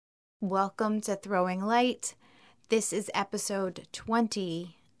Welcome to Throwing Light. This is episode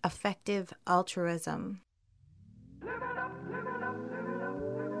 20, Effective Altruism.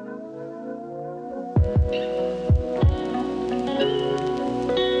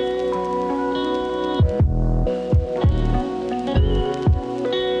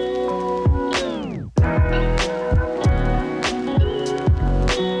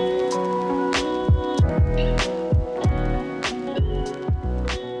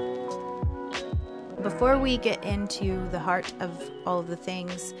 Before we get into the heart of all of the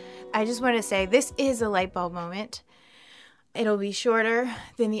things, I just want to say this is a light bulb moment. It'll be shorter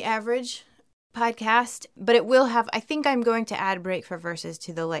than the average podcast, but it will have, I think I'm going to add break for verses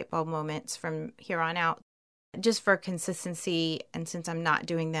to the light bulb moments from here on out, just for consistency and since I'm not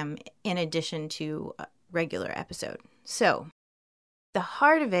doing them in addition to a regular episode. So the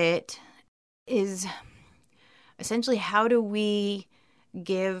heart of it is essentially how do we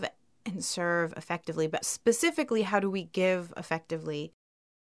give and serve effectively, but specifically, how do we give effectively?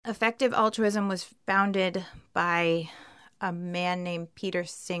 Effective altruism was founded by a man named Peter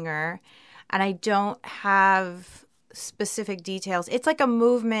Singer, and I don't have specific details. It's like a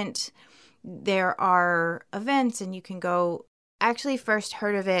movement. There are events, and you can go. I actually first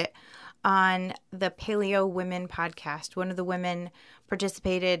heard of it on the Paleo Women podcast. One of the women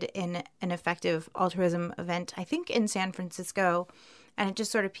participated in an effective altruism event, I think in San Francisco, and it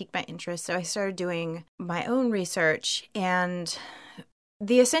just sort of piqued my interest. So I started doing my own research, and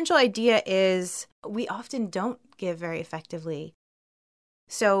the essential idea is we often don't give very effectively.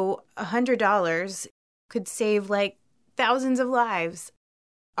 So $100 could save like thousands of lives.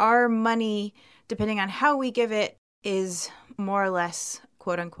 Our money, depending on how we give it, is more or less,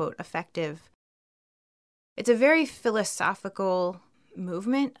 quote unquote, effective. It's a very philosophical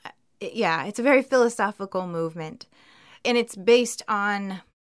movement. It's a very philosophical movement. And it's based on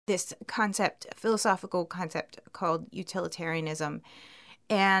this concept, a philosophical concept called utilitarianism.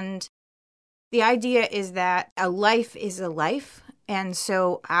 And the idea is that a life is a life. And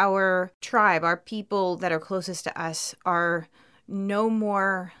so our tribe, our people that are closest to us, are no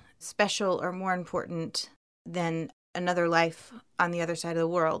more special or more important than another life on the other side of the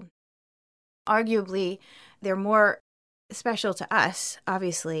world. Arguably, they're more special to us,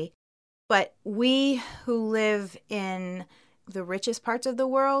 obviously. But we who live in the richest parts of the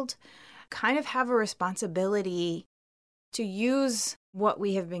world kind of have a responsibility to use what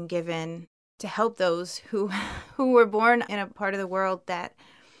we have been given to help those who were born in a part of the world that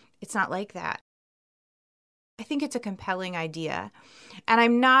it's not like that. I think it's a compelling idea. And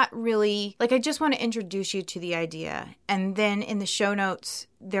I'm not really, I just want to introduce you to the idea. And then in the show notes,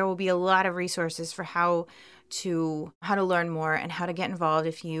 there will be a lot of resources for how to learn more and how to get involved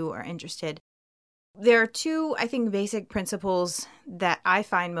if you are interested. There are two, I think, basic principles that I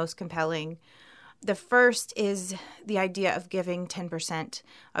find most compelling. The first is the idea of giving 10%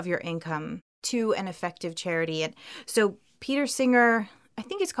 of your income to an effective charity. And so Peter Singer, I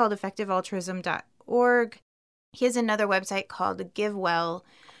think it's called effectivealtruism.org. He has another website called GiveWell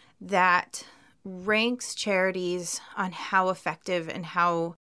that ranks charities on how effective and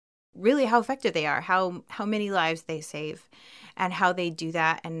how effective they are, how many lives they save and how they do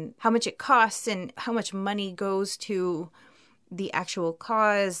that and how much it costs and how much money goes to the actual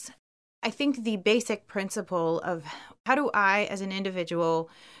cause. I think the basic principle of how do I, as an individual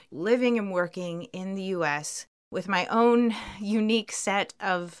living and working in the U.S. with my own unique set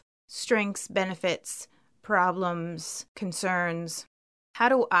of strengths, benefits, problems, concerns, how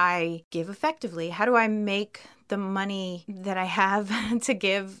do I give effectively? How do I make the money that I have to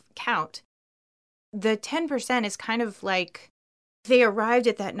give count? The 10% is kind of like they arrived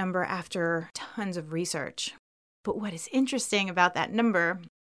at that number after tons of research. But what is interesting about that number,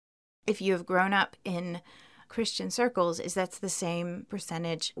 if you have grown up in Christian circles, is that's the same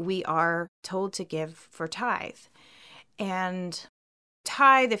percentage we are told to give for tithe. And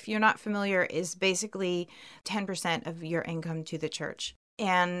tithe, if you're not familiar, is basically 10% of your income to the church.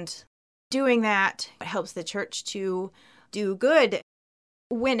 And doing that helps the church to do good.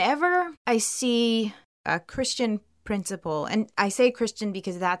 Whenever I see a Christian principle, and I say Christian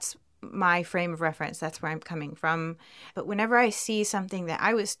because that's my frame of reference, that's where I'm coming from. But whenever I see something that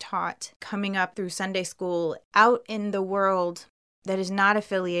I was taught coming up through Sunday school out in the world that is not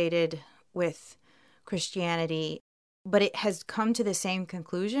affiliated with Christianity, but it has come to the same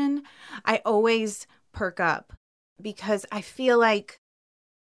conclusion, I always perk up because I feel like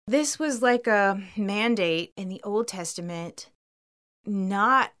this was like a mandate in the Old Testament,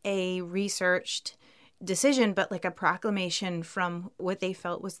 not a researched decision, but like a proclamation from what they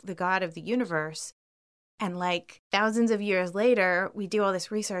felt was the God of the universe. And like thousands of years later, we do all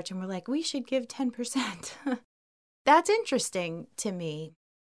this research and we're like, we should give 10%. That's interesting to me.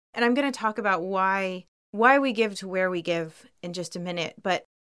 And I'm going to talk about why we give to where we give in just a minute. But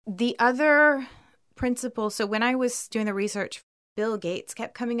the other principle, so when I was doing the research, Bill Gates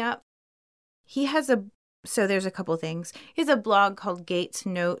kept coming up. So there's a couple things. He has a blog called Gates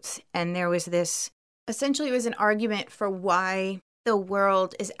Notes, and there was essentially it was an argument for why the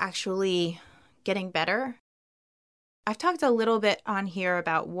world is actually getting better. I've talked a little bit on here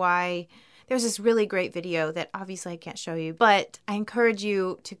about why. There's this really great video that obviously I can't show you, but I encourage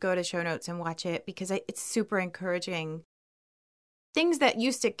you to go to show notes and watch it because it's super encouraging. Things that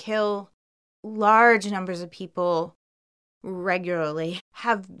used to kill large numbers of people regularly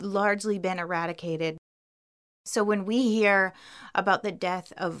have largely been eradicated. So when we hear about the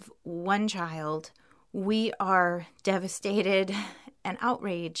death of one child, we are devastated and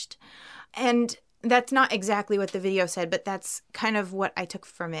outraged. And that's not exactly what the video said, but that's kind of what I took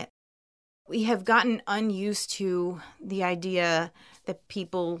from it. We have gotten unused to the idea that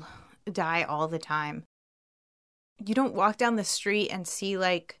people die all the time. You don't walk down the street and see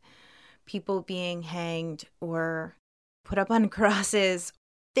like people being hanged or put up on crosses,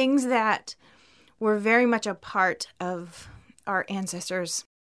 things that were very much a part of our ancestors'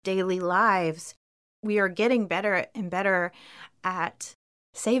 daily lives. We are getting better and better at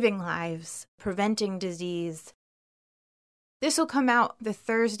saving lives, preventing disease. This will come out the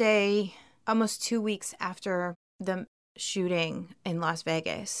Thursday, almost 2 weeks after the shooting in Las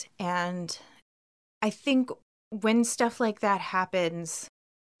Vegas. And I think when stuff like that happens,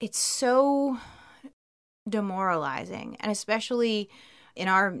 it's so demoralizing. And especially in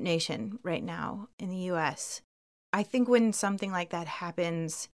our nation right now, in the US, I think when something like that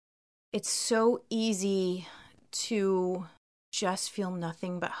happens, it's so easy to just feel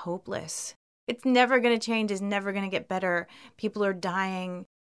nothing but hopeless. It's never going to change. It's never going to get better. People are dying.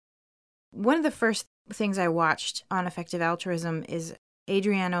 One of the first things I watched on effective altruism is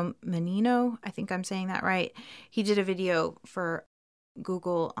Adriano Menino. I think I'm saying that right. He did a video for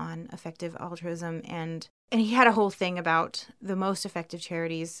Google on effective altruism, and he had a whole thing about the most effective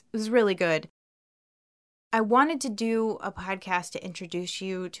charities. It was really good. I wanted to do a podcast to introduce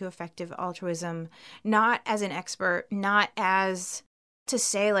you to effective altruism, not as an expert, not as to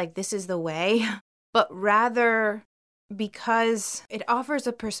say like this is the way, but rather because it offers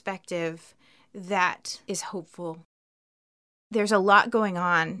a perspective that is hopeful. There's a lot going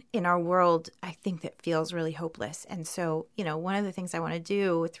on in our world, I think, that feels really hopeless. And so, one of the things I want to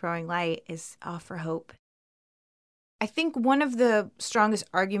do with Throwing Light is offer hope. I think one of the strongest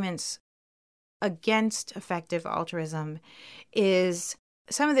arguments against effective altruism is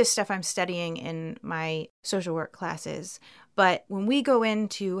some of this stuff I'm studying in my social work classes. But when we go in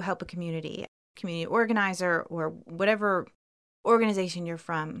to help a community organizer, or whatever organization you're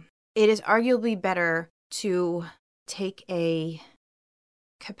from, it is arguably better to take a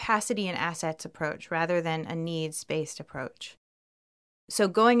capacity and assets approach rather than a needs-based approach. So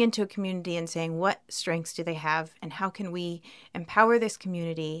going into a community and saying, what strengths do they have and how can we empower this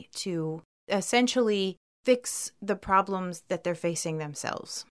community to essentially fix the problems that they're facing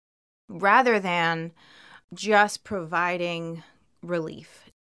themselves, rather than just providing relief.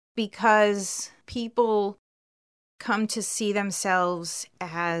 Because people come to see themselves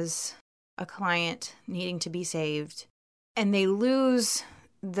as a client needing to be saved, and they lose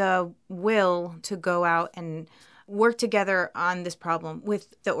the will to go out and work together on this problem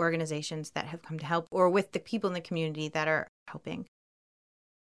with the organizations that have come to help, or with the people in the community that are helping.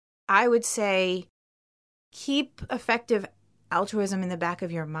 I would say keep effective altruism in the back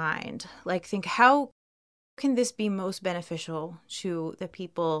of your mind. Like, think, how can this be most beneficial to the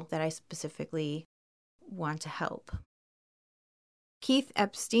people that I specifically want to help? Keith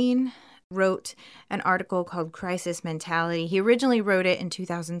Epstein wrote an article called Crisis Mentality. He originally wrote it in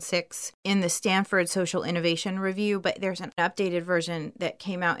 2006 in the Stanford Social Innovation Review, but there's an updated version that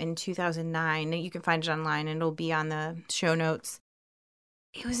came out in 2009. You can find it online and it'll be on the show notes.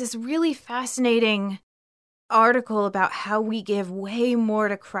 It was this really fascinating article about how we give way more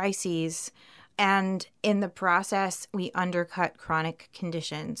to crises, and in the process, we undercut chronic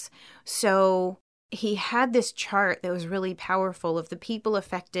conditions. So he had this chart that was really powerful of the people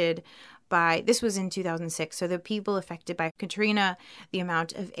affected by, this was in 2006, so the people affected by Katrina, the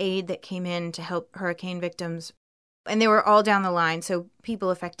amount of aid that came in to help hurricane victims, and they were all down the line. So people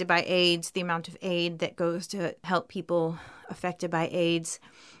affected by AIDS, the amount of aid that goes to help people affected by AIDS.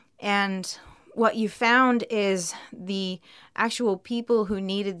 And what you found is the actual people who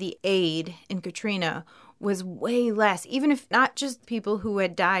needed the aid in Katrina was way less, even if not just people who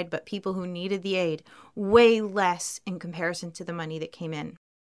had died, but people who needed the aid, way less in comparison to the money that came in.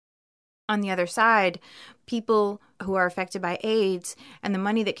 On the other side, people who are affected by AIDS and the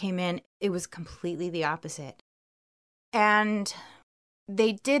money that came in, it was completely the opposite. And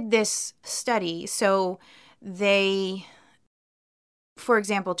they did this study. So they, for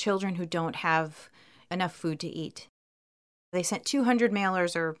example, children who don't have enough food to eat, they sent 200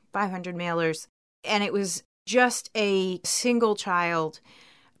 mailers or 500 mailers, and it was just a single child.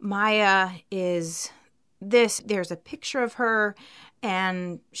 Maya is this, there's a picture of her,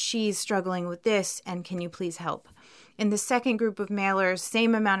 and she's struggling with this, and can you please help? In the second group of mailers,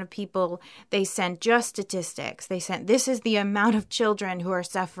 same amount of people, they sent just statistics. They sent, this is the amount of children who are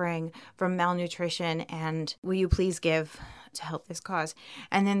suffering from malnutrition, and will you please give to help this cause?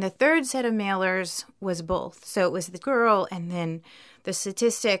 And then the third set of mailers was both. So it was the girl and then the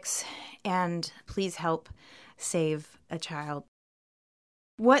statistics and please help save a child.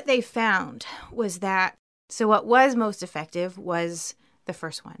 What they found was that, so what was most effective was the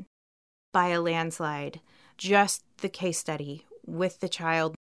first one by a landslide. Just the case study with the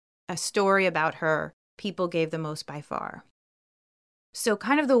child, a story about her, people gave the most by far. So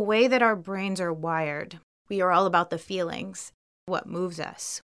kind of the way that our brains are wired, we are all about the feelings, what moves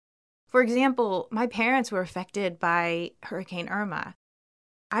us. For example, my parents were affected by Hurricane Irma.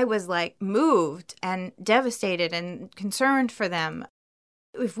 I was moved and devastated and concerned for them.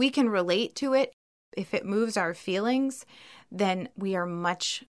 If we can relate to it, if it moves our feelings, then we are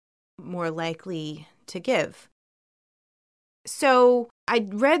much more likely to give. So I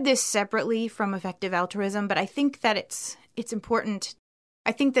read this separately from effective altruism, but I think that it's important.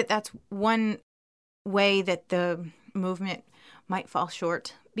 I think that that's one way that the movement might fall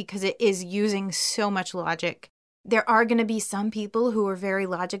short because it is using so much logic. There are going to be some people who are very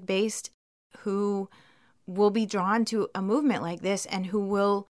logic-based who will be drawn to a movement like this and who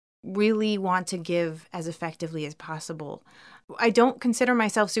will really want to give as effectively as possible. I don't consider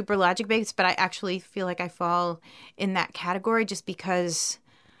myself super logic-based, but I actually feel like I fall in that category just because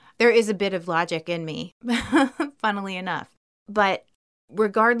there is a bit of logic in me, funnily enough. But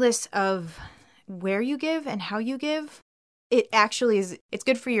regardless of where you give and how you give, it actually is, it's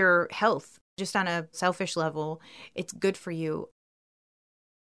good for your health. Just on a selfish level, it's good for you.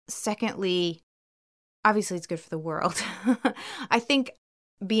 Secondly, obviously it's good for the world. I think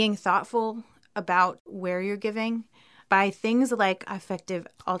being thoughtful about where you're giving, by things like effective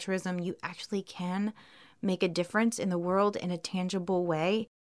altruism, you actually can make a difference in the world in a tangible way.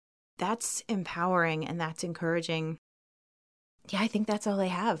 That's empowering and that's encouraging. Yeah, I think that's all I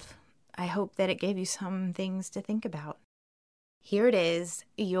have. I hope that it gave you some things to think about. Here it is,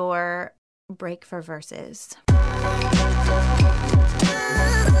 your break for verses.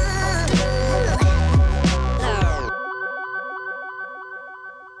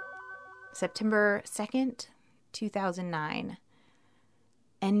 September 2nd, 2009.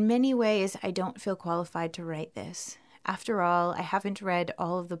 In many ways, I don't feel qualified to write this. After all, I haven't read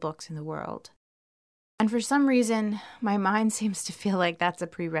all of the books in the world. And for some reason, my mind seems to feel like that's a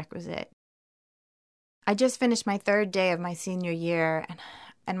prerequisite. I just finished my third day of my senior year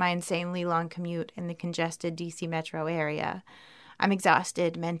and my insanely long commute in the congested DC metro area. I'm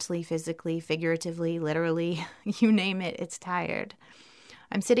exhausted mentally, physically, figuratively, literally, you name it, it's tired.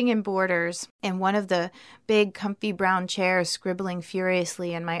 I'm sitting in Borders in one of the big comfy brown chairs scribbling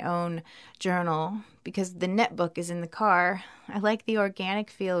furiously in my own journal because the netbook is in the car. I like the organic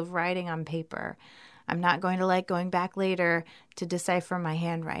feel of writing on paper. I'm not going to like going back later to decipher my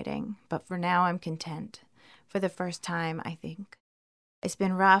handwriting, but for now I'm content. For the first time, I think. It's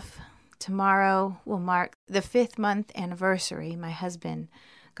been rough. Tomorrow will mark the 5th month anniversary. My husband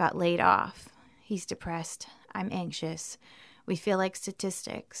got laid off. He's depressed. I'm anxious. We feel like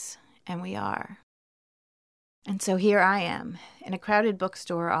statistics, and we are. And so here I am, in a crowded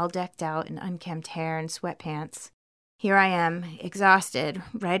bookstore all decked out in unkempt hair and sweatpants. Here I am, exhausted,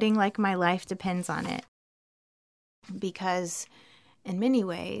 writing like my life depends on it. Because, in many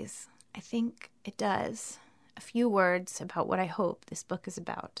ways, I think it does. A few words about what I hope this book is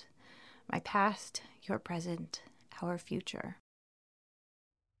about. My past, your present, our future.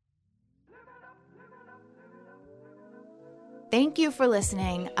 Thank you for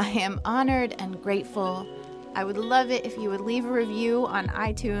listening. I am honored and grateful. I would love it if you would leave a review on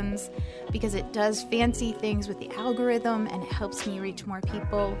iTunes because it does fancy things with the algorithm and it helps me reach more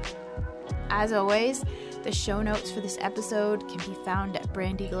people. As always, the show notes for this episode can be found at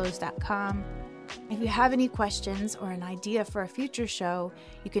brandyglows.com. If you have any questions or an idea for a future show,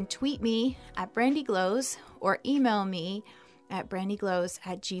 you can tweet me at brandyglows or email me at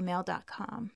brandyglows@gmail.com.